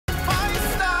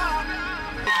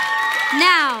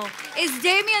Now, is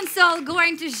Damian Soul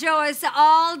going to show us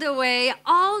all the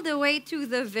way to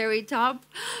the very top?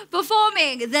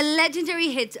 Performing the legendary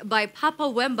hit by Papa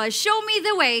Wemba, Show Me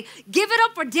the Way. Give it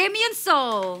up for Damian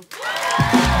Soul.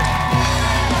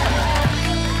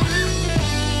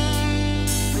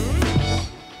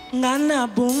 Ngana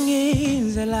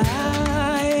bunginzela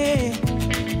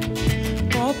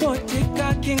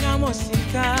Popotika kinga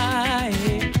mosika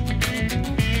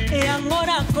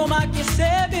Yangona koma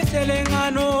kisebi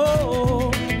telengano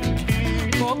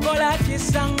Kokola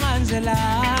kisanganzela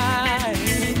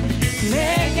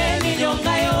Nege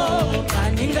ninyongayo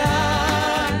kaninga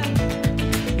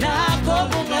Nako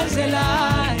bunganzela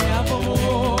ya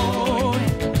bomo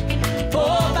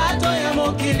Pobato ya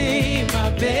mokili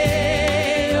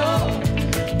mabeyo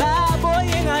Babo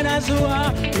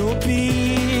yenganazua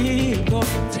Lopigo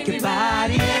Take your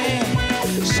body,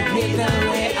 show me the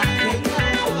way I can go.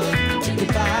 Take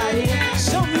your body,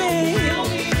 show me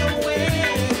the way.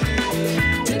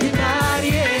 Take your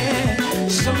body,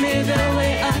 show me the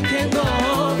way I can go.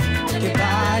 Take your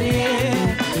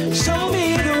body, show me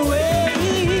the way.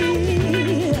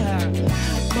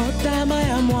 Kotama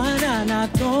ya mwana na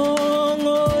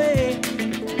tongo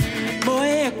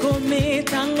Boye komi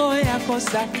tango ya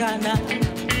kosakana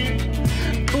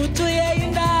Utu ye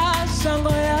inda sango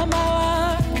ya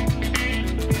mawa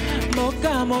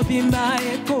Moka mobimba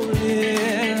ye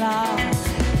kulela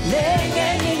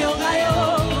Lenge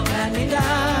ninyongayo naninga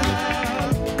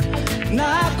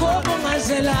Nako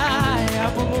bongazela ya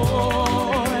bongo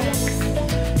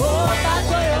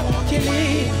Bobato ya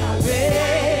mokili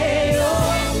abeyo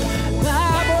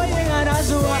Babo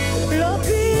yenganazua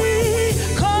lopi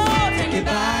Take your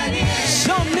body,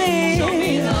 show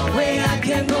me the way I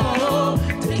can go.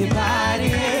 Take your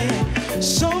body,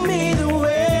 show me the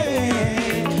way.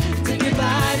 Take your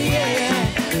body,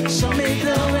 show me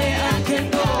the way I can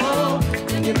go.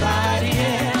 Take your body,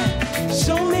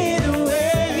 show me the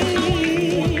way.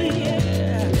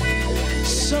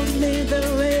 Show me the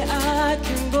way I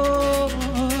can go.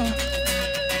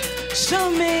 Show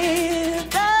me.